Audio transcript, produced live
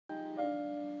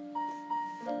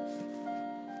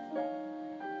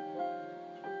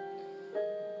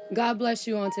God bless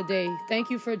you on today. Thank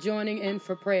you for joining in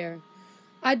for prayer.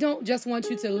 I don't just want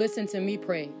you to listen to me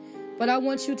pray, but I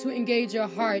want you to engage your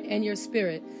heart and your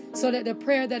spirit so that the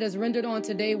prayer that is rendered on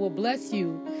today will bless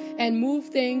you and move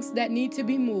things that need to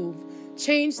be moved,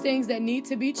 change things that need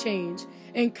to be changed,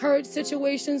 encourage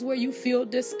situations where you feel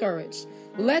discouraged.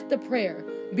 Let the prayer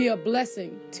be a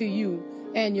blessing to you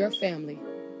and your family.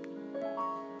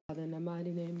 Father, in the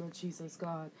mighty name of Jesus,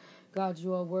 God,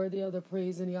 you are worthy of the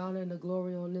praise and the honor and the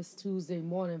glory on this Tuesday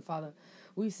morning, Father.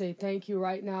 We say thank you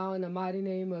right now in the mighty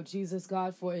name of Jesus,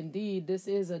 God, for indeed this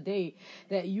is a day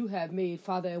that you have made,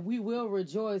 Father, and we will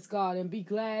rejoice, God, and be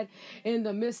glad in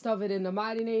the midst of it in the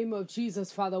mighty name of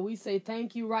Jesus, Father. We say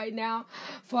thank you right now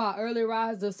for our early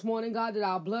rise this morning, God, that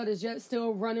our blood is yet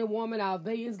still running warm in our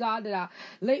veins, God, that our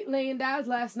late laying down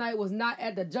last night was not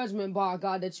at the judgment bar,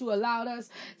 God, that you allowed us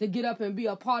to get up and be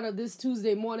a part of this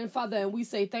Tuesday morning, Father, and we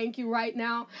say thank you right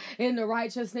now in the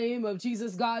righteous name of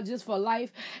Jesus, God, just for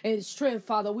life and strength,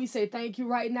 Father. We say thank you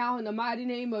right now in the mighty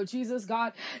name of Jesus,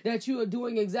 God, that you are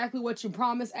doing exactly what you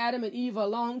promised Adam and Eve a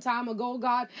long time ago,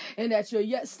 God, and that you're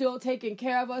yet still taking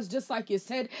care of us just like you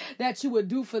said that you would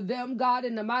do for them, God,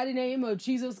 in the mighty name of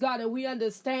Jesus, God. And we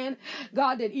understand,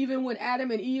 God, that even when Adam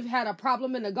and Eve had a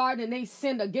problem in the garden and they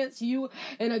sinned against you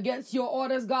and against your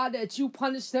orders, God, that you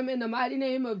punished them in the mighty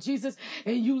name of Jesus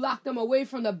and you locked them away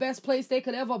from the best place they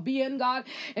could ever be in, God.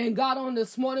 And God, on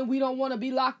this morning, we don't want to be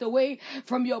locked away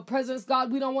from your presence, God.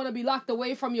 We don't want to be locked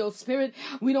away from your spirit.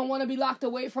 We don't want to be locked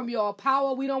away from your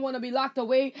power. We don't want to be locked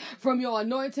away from your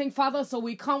anointing, Father. So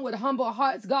we come with humble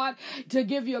hearts, God, to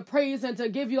give you praise and to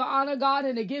give you honor, God,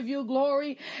 and to give you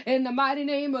glory in the mighty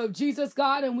name of Jesus,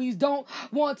 God. And we don't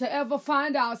want to ever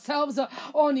find ourselves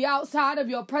on the outside of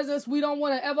your presence. We don't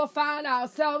want to ever find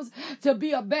ourselves to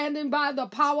be abandoned by the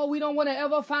power. We don't want to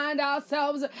ever find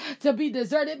ourselves to be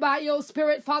deserted by your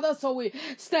spirit, Father. So we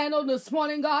stand on this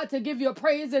morning, God, to give you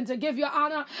praise and to give you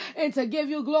honor and to give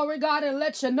you glory, God, and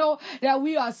let you know that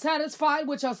we are satisfied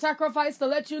with your sacrifice, to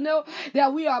let you know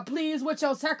that we are pleased with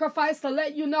your sacrifice, to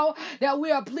let you know that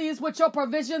we are pleased with your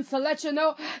provisions, to let you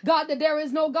know, God, that there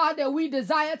is no God that we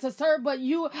desire to serve but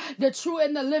you, the true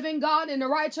and the living God, in the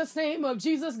righteous name of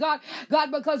Jesus, God,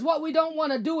 because what we don't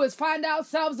want to do is find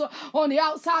ourselves on the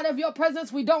outside of your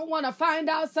presence. We don't want to find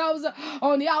ourselves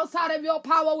on the outside of your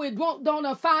power. We don't want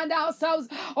to find ourselves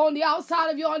on the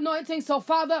outside of your anointing. So,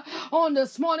 Father, on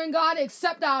this morning, God,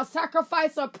 accept our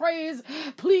sacrifice of praise,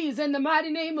 please, in the mighty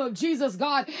name of Jesus,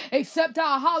 God. Accept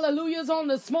our hallelujahs on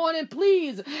this morning,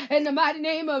 please, in the mighty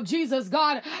name of Jesus,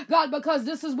 God, because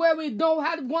this is where we know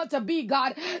how to want to be,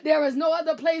 God. There is no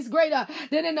other place greater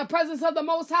than in the presence of the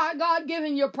Most High, God,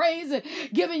 giving you praise and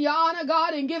giving you honor,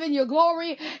 God, and giving you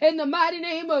glory in the mighty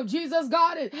name of Jesus,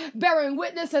 God, and bearing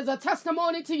witness as a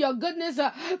testimony to your goodness,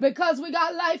 because we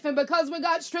got life and because we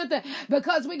got strength and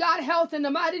because we got health in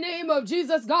the mighty name of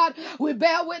Jesus, God. We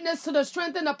bear witness to the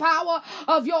strength and the power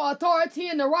of your authority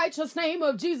in the righteous name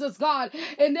of Jesus, God.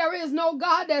 And there is no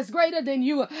God that's greater than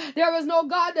you. There is no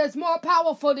God that's more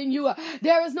powerful than you.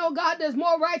 There is no God that's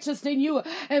more righteous than you.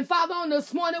 And Father, on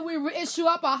this morning, we issue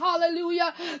up a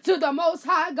hallelujah to the Most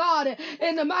High God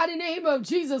in the mighty name of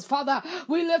Jesus, Father.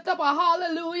 We lift up a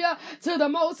hallelujah to the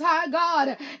Most High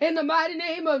God in the mighty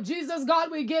name of Jesus,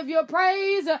 God. We give you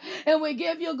praise and we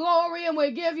give you glory and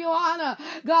we give you honor,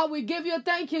 God. We give you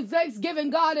thanksgiving,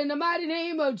 God, in the mighty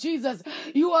name of Jesus.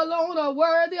 You alone are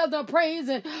worthy of the praise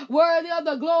and worthy of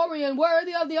the glory and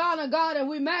worthy of the honor, God. And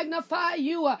we magnify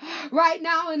you right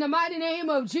now in the mighty name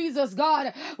of Jesus,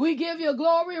 God. We give you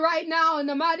glory right now in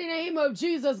the mighty name of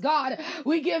Jesus, God.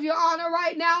 We give you honor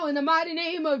right now in the mighty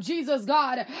name of Jesus,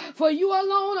 God. For you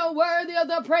alone are worthy of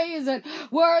the praise and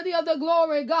worthy of the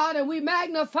glory, God. And we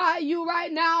magnify you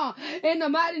right now in the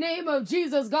mighty name of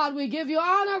Jesus, God. We give you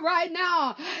honor right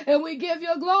now and we give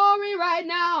you glory right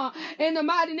now in the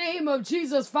mighty name of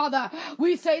Jesus, Father.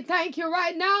 We say thank you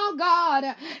right now,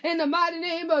 God, in the mighty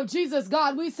name of Jesus,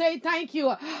 God. We say thank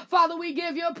you, Father. We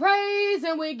give you praise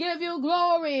and we give you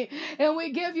glory and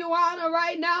we give you honor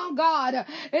right now, God,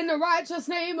 in the righteous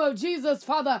name of Jesus,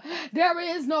 Father. There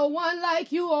is no one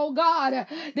like you, oh God.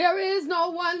 There is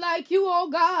no one like you, oh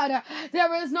God.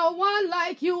 There is no one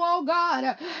like you, oh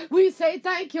God. We say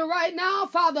thank you right now,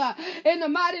 Father, in the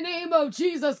mighty name of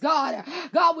Jesus. Jesus, God.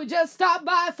 God, we just stopped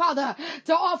by, Father,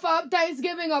 to offer up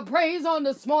thanksgiving of praise on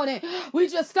this morning. We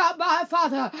just stopped by,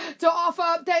 Father, to offer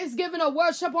up thanksgiving of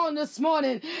worship on this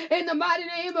morning. In the mighty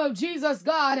name of Jesus,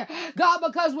 God. God,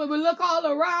 because when we look all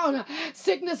around,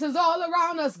 sickness is all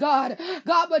around us, God.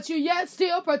 God, but you yet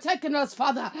still protecting us,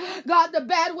 Father. God, the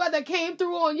bad weather came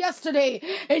through on yesterday,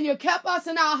 and you kept us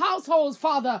in our households,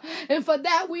 Father. And for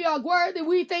that, we are worthy.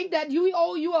 We think that we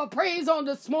owe you a praise on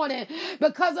this morning.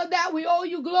 Because of that, we owe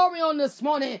you glory on this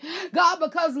morning. God,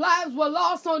 because lives were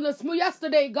lost on this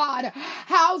yesterday, God.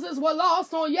 Houses were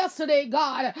lost on yesterday,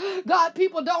 God. God,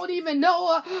 people don't even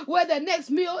know where the next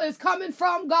meal is coming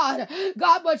from, God.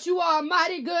 God, but you are a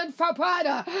mighty good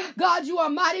provider. God, you are a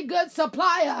mighty good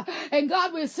supplier. And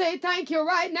God, we say thank you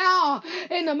right now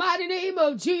in the mighty name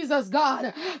of Jesus,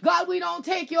 God. God, we don't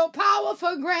take your power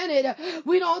for granted.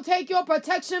 We don't take your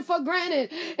protection for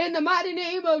granted in the mighty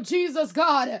name of Jesus,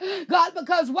 God. God,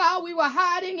 because while we were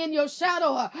hiding in your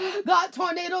shadow, God,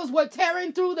 tornadoes were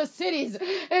tearing through the cities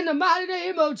in the mighty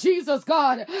name of Jesus,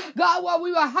 God. God, while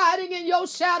we were hiding in your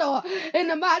shadow in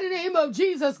the mighty name of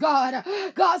Jesus, God.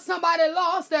 God, somebody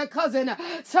lost their cousin.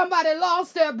 Somebody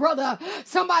lost their brother.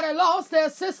 Somebody lost their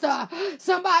sister.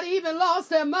 Somebody even lost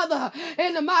their mother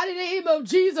in the mighty name of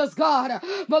Jesus, God.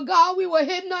 But God, we were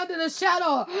hidden under the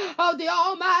shadow of the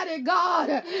Almighty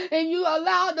God, and you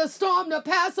allowed the storm to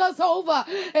pass us over.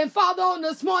 And Father, on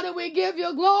this morning, we give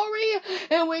you glory,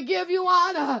 and we give you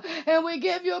honor, and we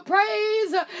give you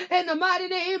praise in the mighty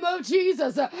name of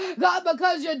Jesus. God,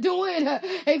 because you're doing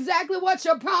exactly what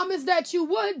you promised that you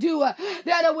would do,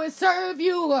 that it would serve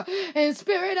you in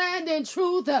spirit and in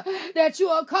truth, that you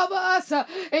will cover us,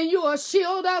 and you will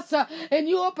shield us, and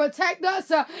you will protect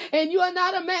us, and you are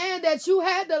not a man that you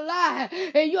had to lie,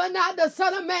 and you are not the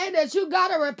son of man that you got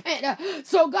to repent.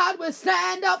 So God will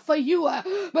stand up for you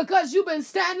because you've been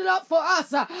standing up for us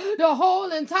the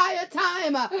whole entire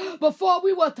time before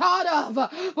we were thought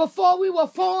of, before we were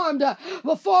formed,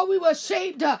 before we were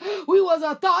shaped. We was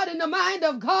a thought in the mind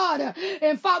of God.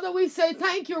 And Father, we say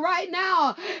thank you right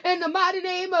now in the mighty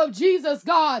name of Jesus,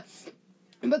 God.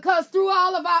 Because through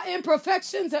all of our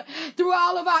imperfections, through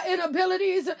all of our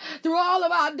inabilities, through all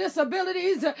of our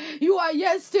disabilities, you are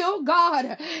yet still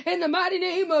God in the mighty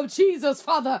name of Jesus,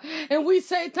 Father. And we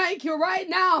say thank you right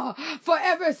now for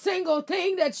every single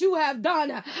thing that you have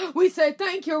done. We say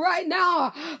thank you right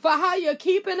now for how you're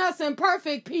keeping us in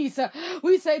perfect peace.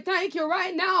 We say thank you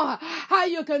right now how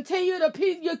you continue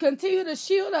to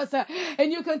shield us,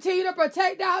 and you continue to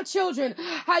protect our children,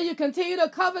 how you continue to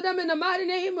cover them in the mighty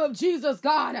name of Jesus,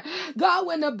 God. God,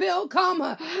 when the bill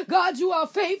comes, God, you are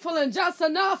faithful and just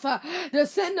enough to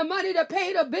send the money to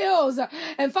pay the bills.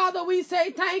 And Father, we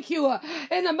say thank you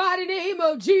in the mighty name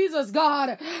of Jesus,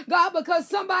 God. God, because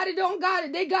somebody don't got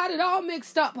it. They got it all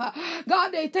mixed up.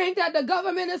 God, they think that the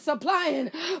government is supplying.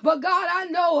 But God, I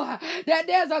know that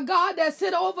there's a God that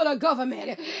sit over the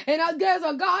government. And there's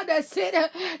a God that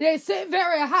they sit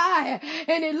very high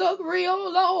and they look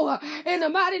real low in the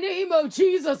mighty name of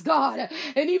Jesus, God.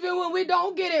 And even when we don't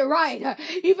get it right,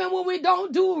 even when we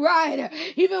don't do right,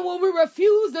 even when we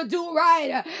refuse to do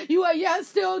right, you are yet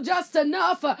still just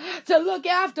enough to look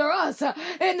after us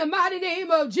in the mighty name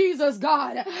of Jesus,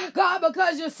 God. God,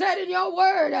 because you said in your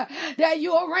word that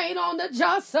you will reign on the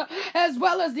just as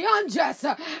well as the unjust.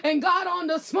 And God, on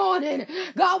this morning,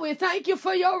 God, we thank you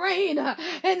for your reign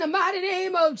in the mighty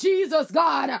name of Jesus,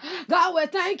 God. God, we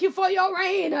thank you for your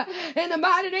reign in the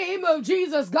mighty name of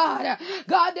Jesus, God.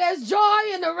 God, there's joy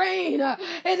in the rain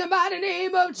in the mighty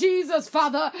name of Jesus,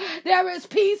 Father. There is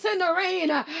peace in the rain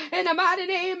in the mighty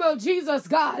name of Jesus,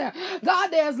 God. God,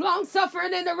 there's long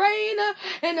suffering in the rain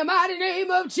in the mighty name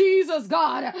of Jesus,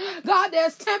 God. God,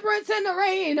 there's temperance in the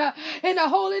rain in the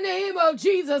holy name of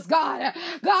Jesus, God.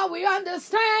 God, we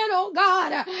understand, oh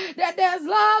God, that there's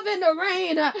love in the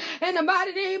rain in the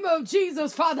mighty name of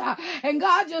Jesus, Father. And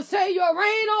God, you say you'll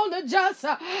reign on the just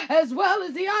as well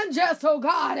as the unjust, oh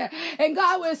God. And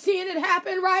God, we're seeing it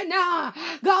happen right now.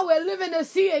 God, we're living to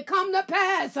see it come to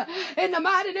pass in the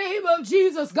mighty name of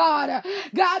Jesus, God.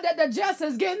 God, that the just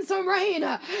is getting some rain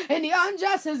and the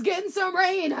unjust is getting some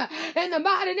rain in the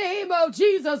mighty name of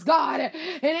Jesus, God.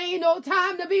 It ain't no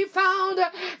time to be found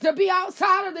to be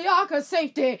outside of the ark of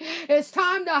safety. It's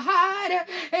time to hide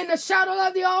in the shadow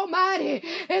of the Almighty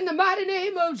in the mighty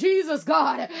name of Jesus,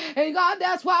 God. And God,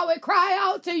 that's why we cry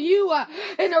out to you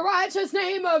in the righteous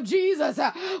name of Jesus.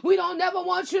 We don't never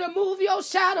want you to move your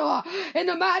shadow in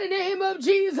the mighty name of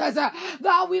Jesus.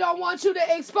 God, we don't want you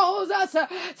to expose us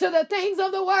to the things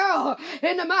of the world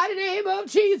in the mighty name of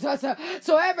Jesus.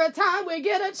 So every time we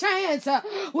get a chance,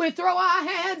 we throw our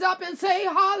hands up and say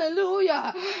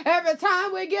hallelujah. Every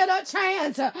time we get a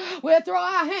chance, we throw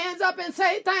our hands up and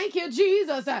say thank you,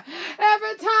 Jesus.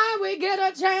 Every time we get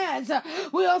a chance,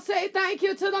 we'll say thank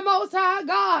you to the Most High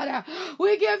God.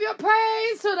 We give you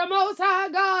praise to the Most High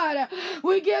God.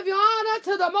 We give you honor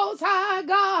to the Most High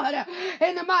God.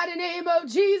 In the mighty name of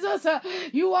Jesus,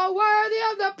 you are worthy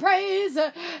of the praise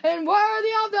and worthy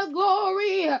of the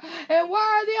glory and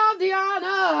worthy of the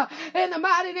honor. In the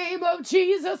mighty name of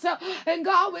Jesus. And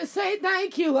God, we say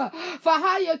thank you for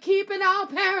how you're keeping our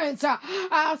parents,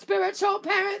 our spiritual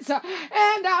parents,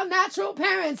 and our natural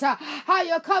parents. How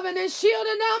you're covering and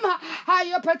shielding them. How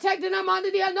you're protecting them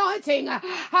under the anointing.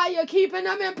 How you're keeping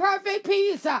them in perfect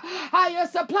peace. How you're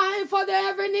supplying for their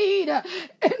every need.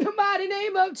 In the mighty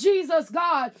name of Jesus,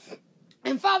 God.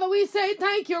 And Father, we say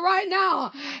thank you right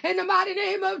now in the mighty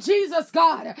name of Jesus,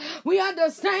 God. We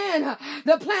understand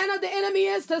the plan of the enemy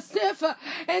is to sift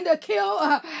and to kill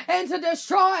and to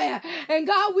destroy. And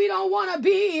God, we don't want to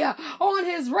be on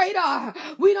his radar.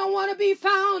 We don't want to be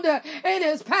found in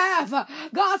his path.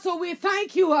 God, so we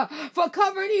thank you for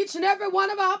covering each and every one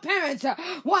of our parents,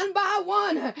 one by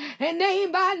one and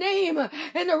name by name,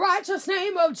 in the righteous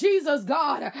name of Jesus,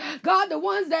 God. God, the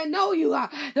ones that know you,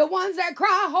 the ones that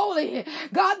cry holy,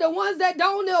 God, the ones that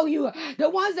don't know you, the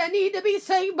ones that need to be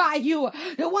saved by you,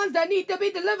 the ones that need to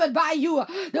be delivered by you,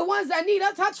 the ones that need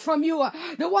a touch from you,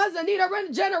 the ones that need a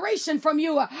regeneration from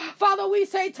you. Father, we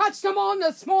say touch them on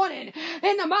this morning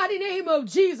in the mighty name of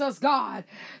Jesus, God.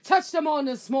 Touch them on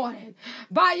this morning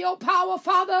by your power,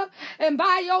 Father, and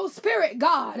by your spirit,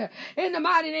 God. In the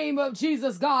mighty name of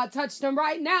Jesus, God. Touch them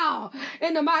right now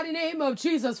in the mighty name of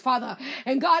Jesus, Father.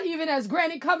 And God, even as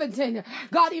Granny Covington,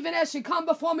 God, even as she come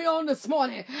before me on this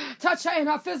morning, touch her in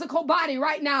her physical body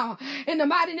right now in the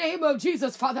mighty name of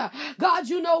Jesus, Father. God,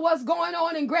 you know what's going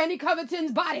on in Granny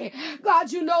Covington's body.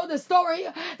 God, you know the story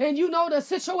and you know the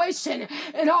situation.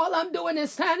 And all I'm doing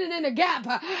is standing in the gap,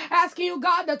 asking you,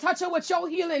 God, to touch her with your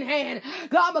healing hand.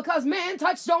 God, because man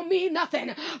touch don't mean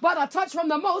nothing, but a touch from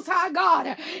the Most High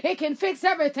God, it can fix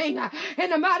everything in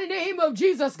the mighty name of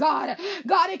Jesus, God.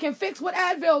 God, it can fix what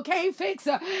Advil can't fix.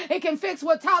 It can fix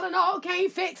what Tylenol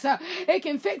can't fix. It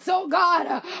can fix, oh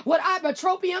God, what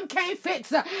ibuprofen can't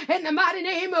fix. In the mighty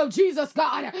name of Jesus,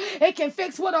 God. It can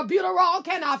fix what albuterol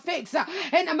cannot fix.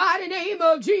 In the mighty name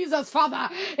of Jesus, Father.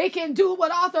 It can do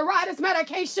what arthritis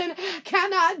medication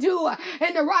cannot do.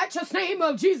 In the righteous name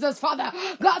of Jesus, Father.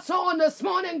 God, so on this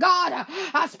morning, God,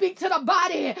 I speak to the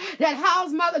body that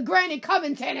housed Mother Granny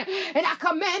Covington, and I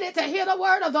command it to hear the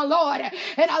word of the Lord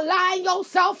and align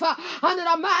yourself under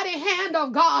the mighty hand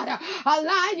of God.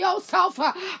 Align yourself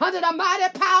under the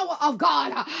mighty power of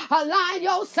God. Align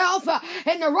yourself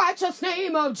in the righteous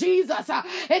name of Jesus.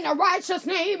 In the righteous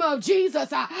name of Jesus,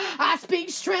 I speak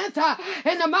strength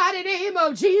in the mighty name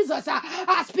of Jesus.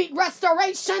 I speak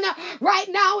restoration right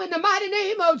now in the mighty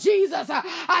name of Jesus.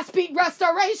 I speak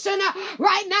restoration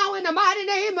right now in the mighty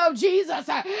name of Jesus.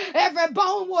 Every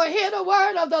bone will hear the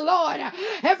word of the Lord.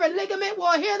 Every ligament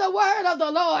will hear the word of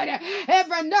the Lord.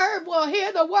 Every nerve will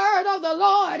hear the word of the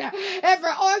Lord.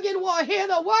 Every organ will hear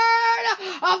the word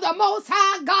of the Most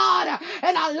High God.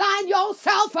 And align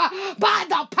yourself by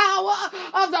the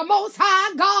power of the Most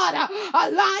High God.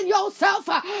 Align yourself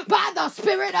by the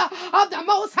Spirit of the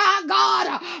Most High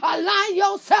God. Align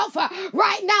yourself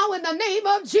right now in the name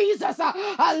of Jesus.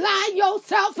 Align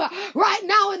yourself right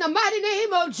now in the mighty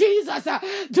name of Jesus.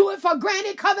 Do it for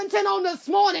Granny Covington on this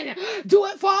morning. Do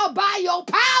it for her by your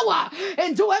power,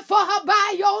 and do it for her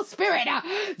by your spirit.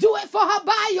 Do it for her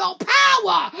by your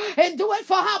power, and do it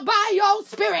for her by your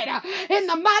spirit. In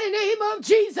the mighty name of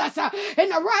Jesus, in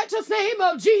the righteous name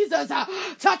of Jesus,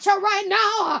 touch her right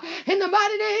now. In the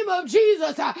mighty name of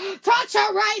Jesus, touch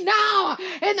her right now.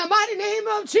 In the mighty name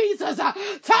of Jesus,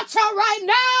 touch her right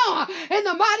now. In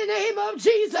the mighty name of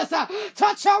Jesus,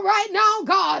 touch her right now,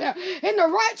 God. In the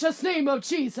righteous name of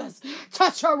Jesus,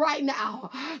 touch her right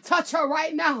now. Touch her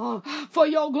right now for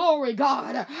your glory,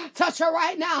 God. Touch her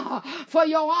right now for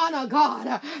your honor,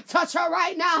 God. Touch her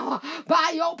right now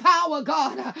by your power,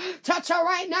 God. Touch her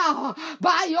right now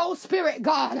by your spirit,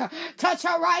 God. Touch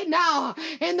her right now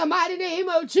in the mighty name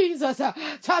of Jesus.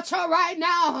 Touch her right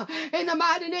now in the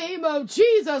mighty name of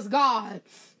Jesus, God.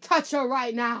 Touch her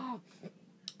right now.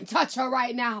 Touch her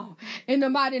right now in the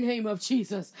mighty name of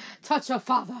Jesus. Touch her,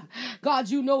 Father. God,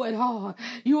 you know it all.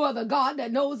 You are the God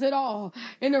that knows it all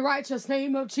in the righteous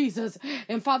name of Jesus.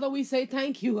 And Father, we say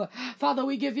thank you. Father,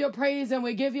 we give you praise and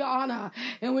we give you honor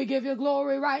and we give you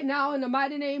glory right now in the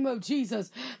mighty name of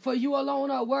Jesus. For you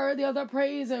alone are worthy of the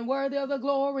praise and worthy of the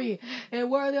glory and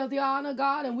worthy of the honor,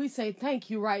 God. And we say thank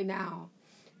you right now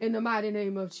in the mighty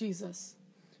name of Jesus.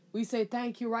 We say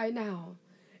thank you right now.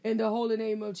 In the holy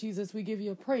name of Jesus, we give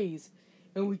you praise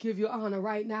and we give you honor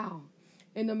right now.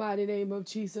 In the mighty name of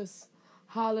Jesus.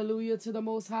 Hallelujah to the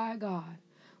Most High God.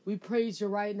 We praise you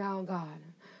right now, God.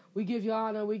 We give you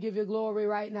honor. We give you glory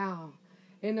right now.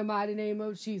 In the mighty name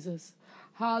of Jesus.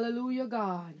 Hallelujah,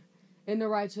 God. In the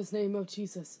righteous name of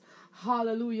Jesus.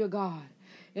 Hallelujah, God.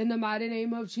 In the mighty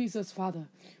name of Jesus, Father,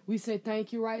 we say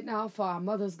thank you right now for our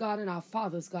mothers, God, and our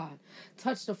fathers, God.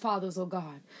 Touch the fathers, oh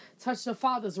God. Touch the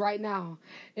fathers right now.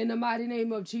 In the mighty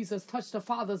name of Jesus, touch the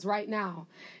fathers right now.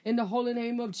 In the holy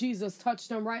name of Jesus, touch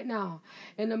them right now.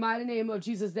 In the mighty name of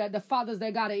Jesus, that the fathers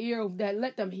that got an ear, that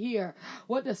let them hear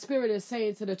what the Spirit is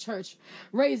saying to the church.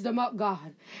 Raise them up,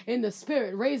 God, in the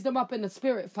Spirit. Raise them up in the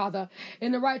Spirit, Father.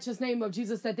 In the righteous name of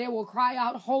Jesus, that they will cry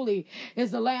out, holy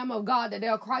is the Lamb of God, that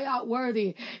they'll cry out,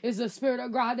 worthy is the Spirit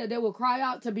of God, that they will cry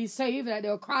out to be saved, that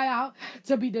they'll cry out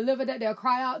to be delivered, that they'll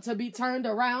cry out to be turned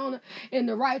around in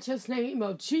the righteous name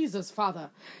of Jesus, Father.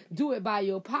 Do it by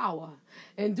your power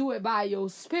and do it by your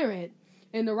Spirit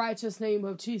in the righteous name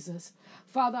of Jesus.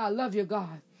 Father, I love you,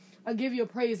 God. I give you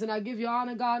praise and I give you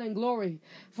honor, God, and glory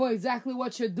for exactly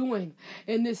what you're doing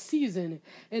in this season.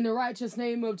 In the righteous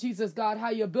name of Jesus, God,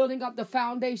 how you're building up the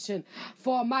foundation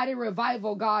for a mighty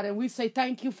revival, God. And we say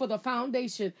thank you for the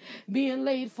foundation being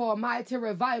laid for a mighty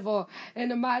revival. In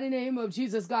the mighty name of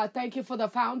Jesus, God, thank you for the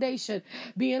foundation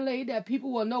being laid, that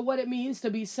people will know what it means to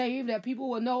be saved, that people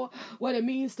will know what it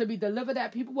means to be delivered,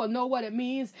 that people will know what it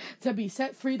means to be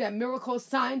set free, that miracles,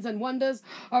 signs, and wonders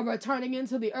are returning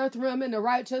into the earth realm in the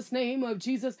righteous name of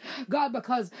Jesus, God,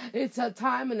 because it's a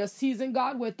time and a season,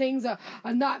 God, where things are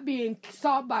not being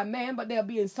solved by man, but they're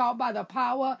being solved by the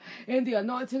power and the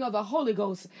anointing of the Holy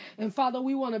Ghost. And Father,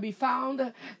 we want to be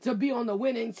found to be on the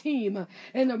winning team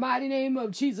in the mighty name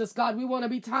of Jesus, God. We want to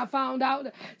be found out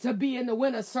to be in the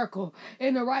winner's circle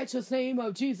in the righteous name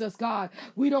of Jesus, God.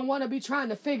 We don't want to be trying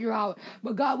to figure out,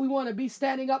 but God, we want to be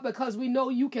standing up because we know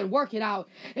you can work it out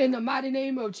in the mighty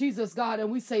name of Jesus, God.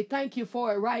 And we say thank you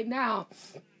for it right now.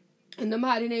 In the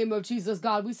mighty name of Jesus,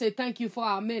 God, we say thank you for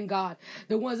our men, God,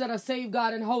 the ones that are saved,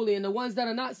 God, and holy, and the ones that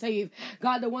are not saved,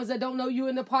 God, the ones that don't know you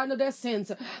in the pardon of their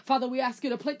sins. Father, we ask you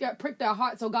to prick their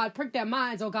hearts, oh God, prick their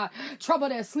minds, oh God, trouble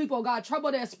their sleep, oh God,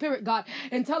 trouble their spirit, God,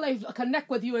 until they connect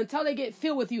with you, until they get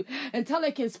filled with you, until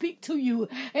they can speak to you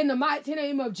in the mighty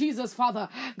name of Jesus, Father.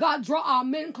 God, draw our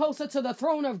men closer to the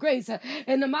throne of grace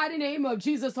in the mighty name of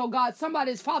Jesus, oh God.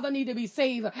 Somebody's father need to be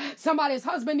saved. Somebody's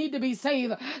husband need to be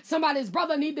saved. Somebody's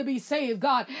brother need to be saved,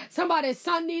 God. Somebody's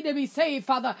son need to be saved,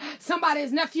 Father.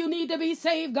 Somebody's nephew need to be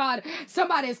saved, God.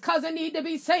 Somebody's cousin need to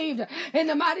be saved in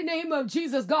the mighty name of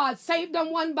Jesus, God. Save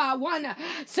them one by one.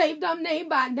 Save them name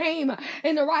by name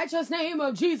in the righteous name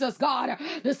of Jesus, God.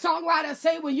 The songwriter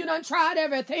say, when you done tried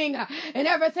everything and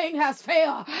everything has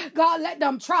failed, God, let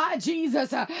them try Jesus,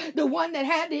 the one that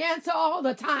had the answer all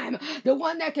the time, the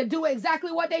one that could do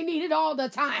exactly what they needed all the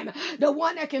time, the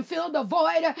one that can fill the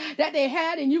void that they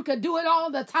had and you could do it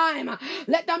all the time.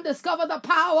 Let them discover the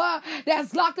power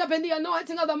that's locked up in the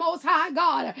anointing of the Most High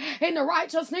God in the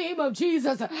righteous name of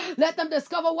Jesus. Let them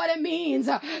discover what it means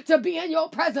to be in your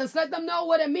presence. Let them know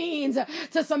what it means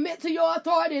to submit to your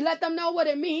authority. Let them know what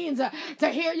it means to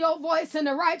hear your voice in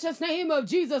the righteous name of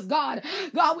Jesus, God.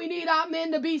 God, we need our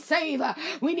men to be saved.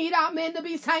 We need our men to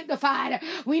be sanctified.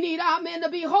 We need our men to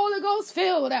be Holy Ghost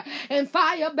filled and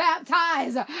fire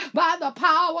baptized by the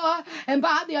power and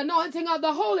by the anointing of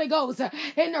the Holy Ghost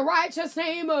in the righteous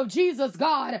name of Jesus,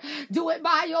 God. Do it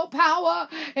by your power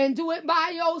and do it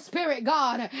by your spirit,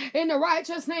 God. In the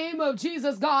righteous name of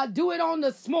Jesus, God. Do it on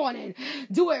this morning.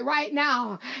 Do it right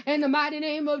now. In the mighty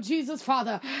name of Jesus,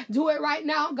 Father. Do it right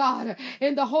now, God.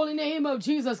 In the holy name of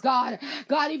Jesus, God.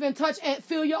 God, even touch Aunt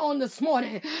Philia on this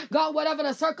morning. God, whatever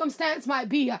the circumstance might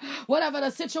be, whatever the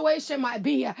situation might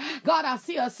be, God, I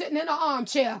see her sitting in an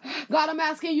armchair. God, I'm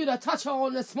asking you to touch her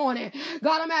on this morning.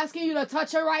 God, I'm asking you to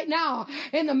touch her right now.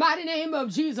 In the mighty name of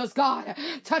Jesus, God.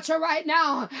 Touch her right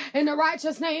now in the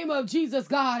righteous name of Jesus,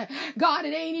 God. God,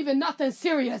 it ain't even nothing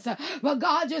serious, but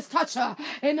God, just touch her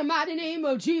in the mighty name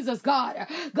of Jesus, God.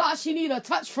 God, she need a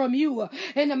touch from you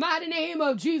in the mighty name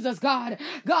of Jesus, God.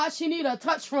 God, she need a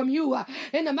touch from you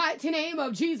in the mighty name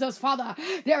of Jesus, Father.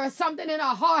 There is something in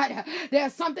her heart.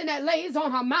 There's something that lays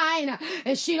on her mind,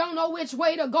 and she don't know which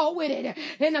way to go with it.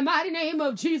 In the mighty name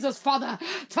of Jesus, Father,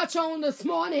 touch her on this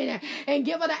morning and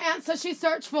give her the answer she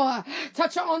searched for.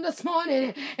 Touch her on this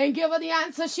morning and give her the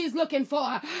answer she's looking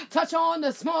for. Touch her on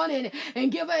this morning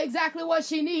and give her exactly what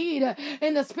she need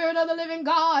in the Spirit of the living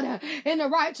God. In the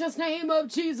righteous name of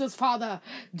Jesus, Father,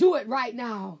 do it right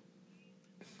now.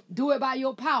 Do it by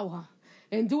your power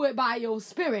and do it by your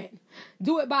Spirit.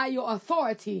 Do it by your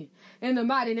authority in the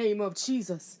mighty name of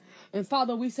Jesus. And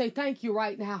Father, we say thank you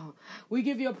right now. We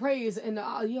give you praise in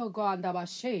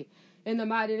the in the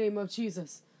mighty name of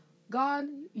Jesus. God,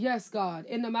 yes, God,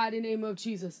 in the mighty name of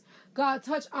Jesus. God,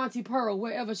 touch Auntie Pearl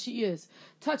wherever she is.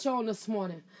 Touch her on this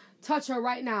morning. Touch her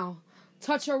right now.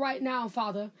 Touch her right now,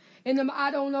 Father. I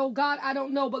don't know, God, I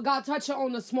don't know, but God, touch her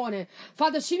on this morning.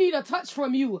 Father, she need a touch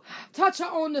from you. Touch her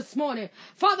on this morning.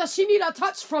 Father, she need a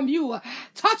touch from you.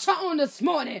 Touch her on this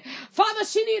morning. Father,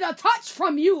 she need a touch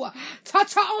from you.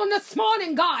 Touch her on this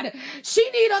morning, God. She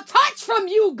need a touch from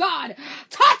you, God.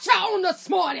 Touch her on this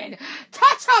morning.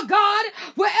 Touch her, God,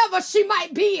 wherever she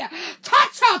might be.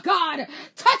 Touch her, God.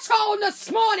 Touch her on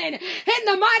this morning in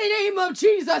the mighty name of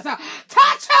Jesus.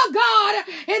 Touch her, God,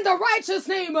 in the righteous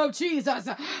name of Jesus.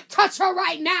 Touch her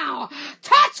right now.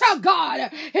 Touch her, God,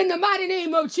 in the mighty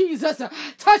name of Jesus.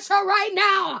 Touch her right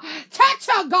now. Touch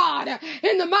her, God,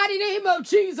 in the mighty name of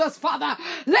Jesus, Father.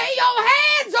 Lay your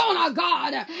hands on her,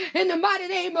 God, in the mighty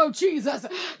name of Jesus.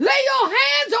 Lay your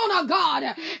hands on her,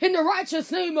 God, in the righteous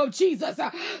name of Jesus.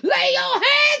 Lay your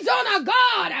hands on her,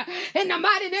 God, in the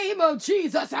mighty name of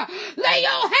Jesus. Lay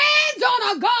your hands on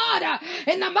her, God,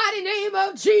 in the mighty name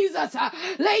of Jesus.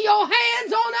 Lay your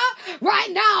hands on her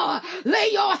right now. Lay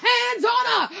your hands on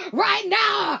her right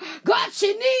now. God,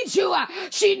 she needs you.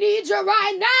 She needs you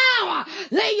right now.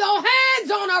 Lay your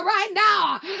hands on her right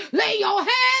now. Lay your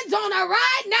hands on her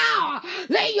right now.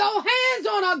 Lay your hands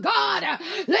on her, God.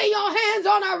 Lay your hands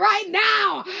on her right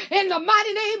now. In the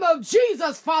mighty name of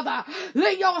Jesus, Father.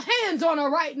 Lay your hands on her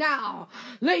right now.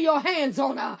 Lay your hands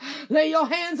on her. Lay your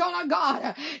hands on her,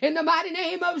 God. In the mighty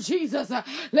name of Jesus.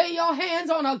 Lay your hands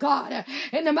on her, God.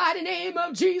 In the mighty name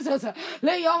of Jesus.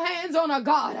 Lay your hands on her,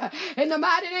 God. In the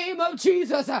mighty name of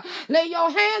Jesus. Lay your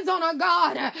hands on her,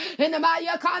 God. In the mighty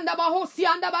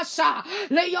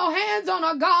Lay your hands on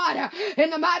her, God. In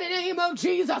the mighty name of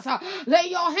Jesus. Lay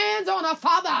your hands on her,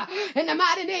 Father. In the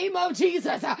mighty name of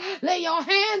Jesus. Lay your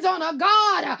hands on her,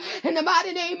 God. In the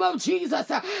mighty name of Jesus.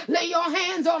 Lay your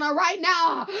hands on her right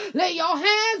now. Lay your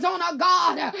hands on her,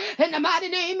 God. In the mighty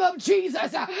name of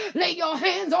Jesus. Lay your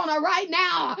hands on her right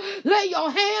now. Lay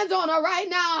your hands on her right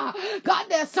now. God,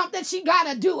 there's something she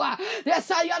gotta do.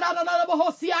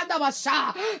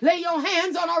 Lay your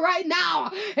hands on her right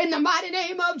now. In the mighty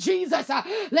name of Jesus.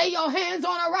 Lay your hands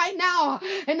on her right now.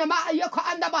 In the mighty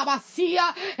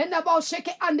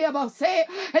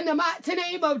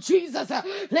name of Jesus.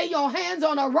 Lay your hands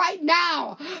on her right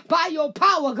now. By your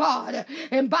power, God.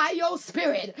 And by your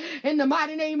spirit. In the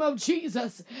mighty name of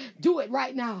Jesus. Do it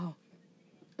right now.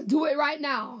 Do it right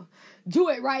now. Do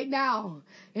it right now.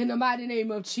 In the mighty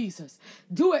name of Jesus.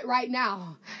 Do it right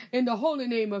now. In the holy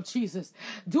name of Jesus.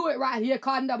 Do it right here.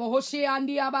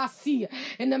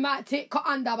 In the mighty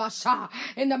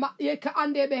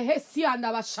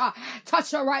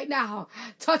touch her right now.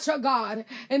 Touch her, God.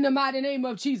 In the mighty name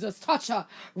of Jesus. Touch her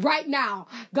right now.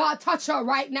 God, touch her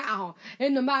right now.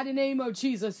 In the mighty name of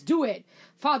Jesus. Do it.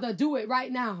 Father, do it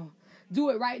right now. Do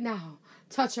it right now.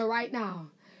 Touch her right now.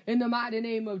 In the mighty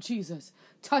name of Jesus.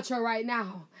 Touch her right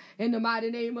now. In the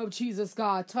mighty name of Jesus,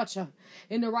 God. Touch her.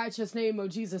 In the righteous name of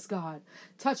Jesus, God.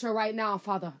 Touch her right now,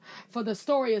 Father. For the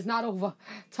story is not over.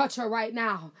 Touch her right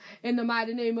now. In the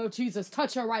mighty name of Jesus.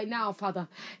 Touch her right now, Father.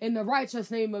 In the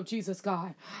righteous name of Jesus,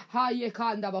 God. In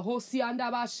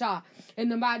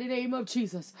the mighty name of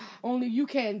Jesus. Only you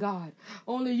can, God.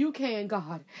 Only you can,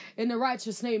 God. In the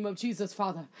righteous name of Jesus,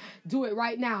 Father. Do it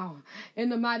right now. In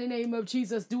the mighty name of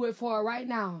Jesus. Do it for her right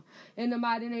now. In the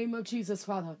mighty name of Jesus,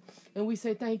 Father. And we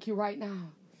say thank you right now.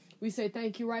 We say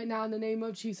thank you right now in the name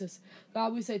of Jesus.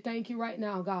 God, we say thank you right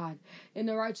now, God. In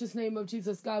the righteous name of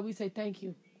Jesus, God, we say thank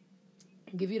you.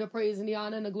 Give you the praise and the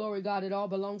honor and the glory, God. It all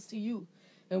belongs to you.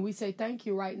 And we say thank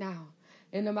you right now.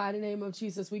 In the mighty name of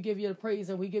Jesus, we give you the praise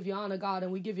and we give you honor, God,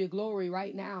 and we give you glory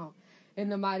right now. In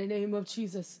the mighty name of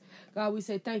Jesus. God, we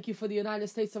say thank you for the United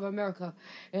States of America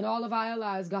and all of our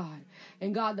allies, God.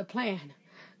 And God, the plan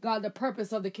God, the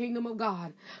purpose of the kingdom of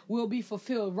God will be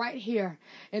fulfilled right here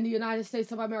in the United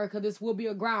States of America. This will be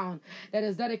a ground that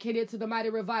is dedicated to the mighty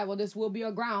revival. This will be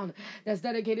a ground that's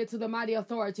dedicated to the mighty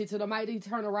authority, to the mighty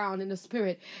turnaround in the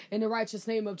spirit, in the righteous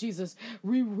name of Jesus.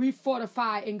 We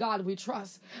refortify in God we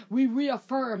trust. We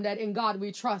reaffirm that in God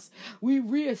we trust. We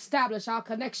reestablish our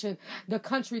connection, the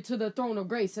country to the throne of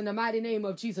grace in the mighty name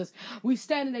of Jesus. We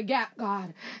stand in the gap,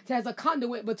 God, as a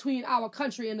conduit between our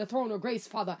country and the throne of grace,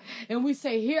 Father. And we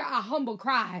say, hear our humble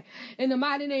cry in the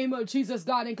mighty name of Jesus,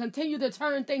 God, and continue to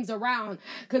turn things around.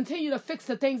 Continue to fix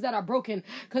the things that are broken.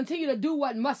 Continue to do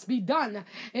what must be done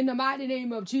in the mighty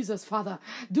name of Jesus, Father.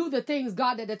 Do the things,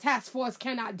 God, that the task force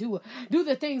cannot do. Do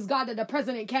the things, God, that the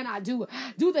president cannot do.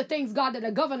 Do the things, God, that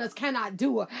the governors cannot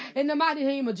do. In the mighty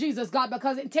name of Jesus, God,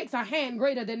 because it takes a hand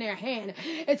greater than their hand.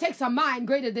 It takes a mind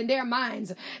greater than their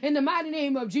minds. In the mighty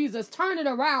name of Jesus, turn it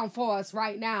around for us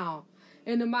right now.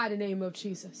 In the mighty name of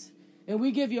Jesus. And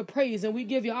we give you praise and we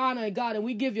give you honor, God, and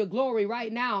we give you glory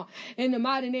right now in the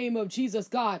mighty name of Jesus,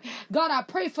 God. God, I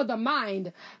pray for the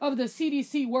mind of the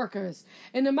CDC workers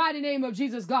in the mighty name of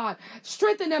Jesus, God.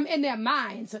 Strengthen them in their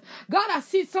minds. God, I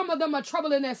see some of them are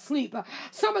trouble in their sleep.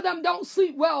 Some of them don't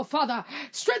sleep well, Father.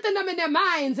 Strengthen them in their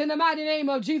minds in the mighty name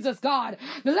of Jesus, God.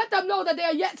 Let them know that they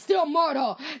are yet still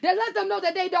mortal. Let them know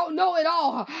that they don't know it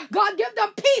all. God, give them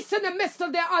peace in the midst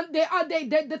of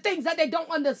the things that they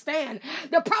don't understand,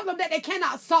 the problem that they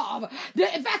cannot solve, the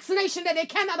vaccination that they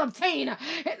cannot obtain.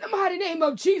 In the mighty name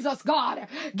of Jesus, God,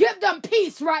 give them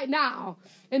peace right now.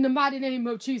 In the mighty name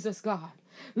of Jesus, God.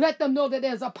 Let them know that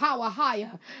there's a power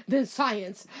higher than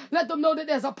science. Let them know that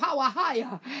there's a power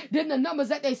higher than the numbers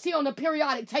that they see on the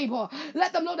periodic table.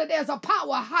 Let them know that there's a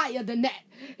power higher than that.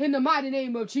 In the mighty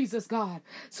name of Jesus, God,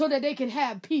 so that they can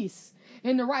have peace.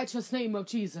 In the righteous name of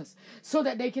Jesus, so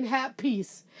that they can have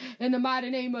peace in the mighty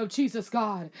name of Jesus,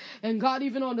 God. And God,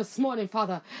 even on this morning,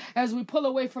 Father, as we pull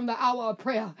away from the hour of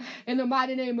prayer in the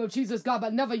mighty name of Jesus, God,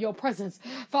 but never your presence,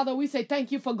 Father, we say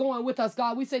thank you for going with us,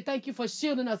 God. We say thank you for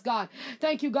shielding us, God.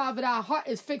 Thank you, God, that our heart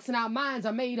is fixed and our minds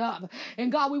are made up.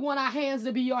 And God, we want our hands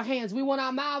to be your hands. We want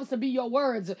our mouths to be your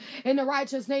words in the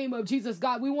righteous name of Jesus,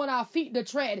 God. We want our feet to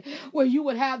tread where you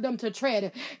would have them to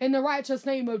tread in the righteous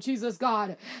name of Jesus,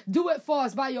 God. Do it for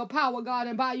us by your power, God,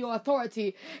 and by your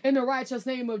authority in the righteous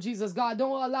name of Jesus, God.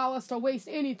 Don't allow us to waste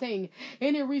anything,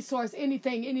 any resource,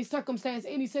 anything, any circumstance,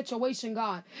 any situation,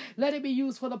 God. Let it be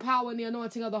used for the power and the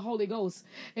anointing of the Holy Ghost.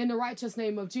 In the righteous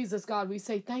name of Jesus, God, we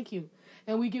say thank you.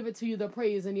 And we give it to you the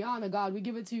praise and the honor, God. We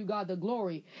give it to you, God, the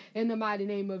glory. In the mighty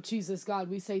name of Jesus, God,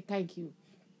 we say thank you.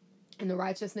 In the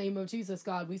righteous name of Jesus,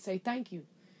 God, we say thank you.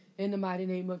 In the mighty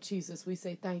name of Jesus, we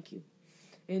say thank you.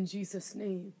 In Jesus'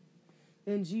 name.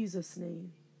 In Jesus'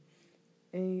 name.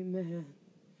 Amen.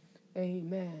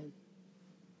 Amen.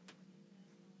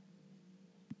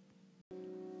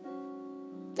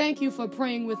 Thank you for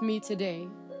praying with me today.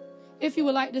 If you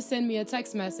would like to send me a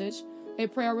text message, a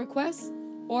prayer request,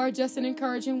 or just an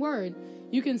encouraging word,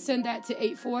 you can send that to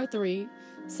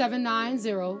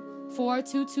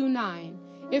 843-790-4229.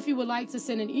 If you would like to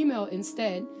send an email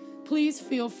instead, please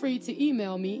feel free to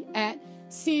email me at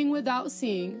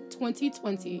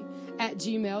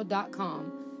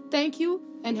seeingwithoutseeing2020@gmail.com. Thank you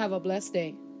and have a blessed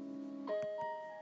day.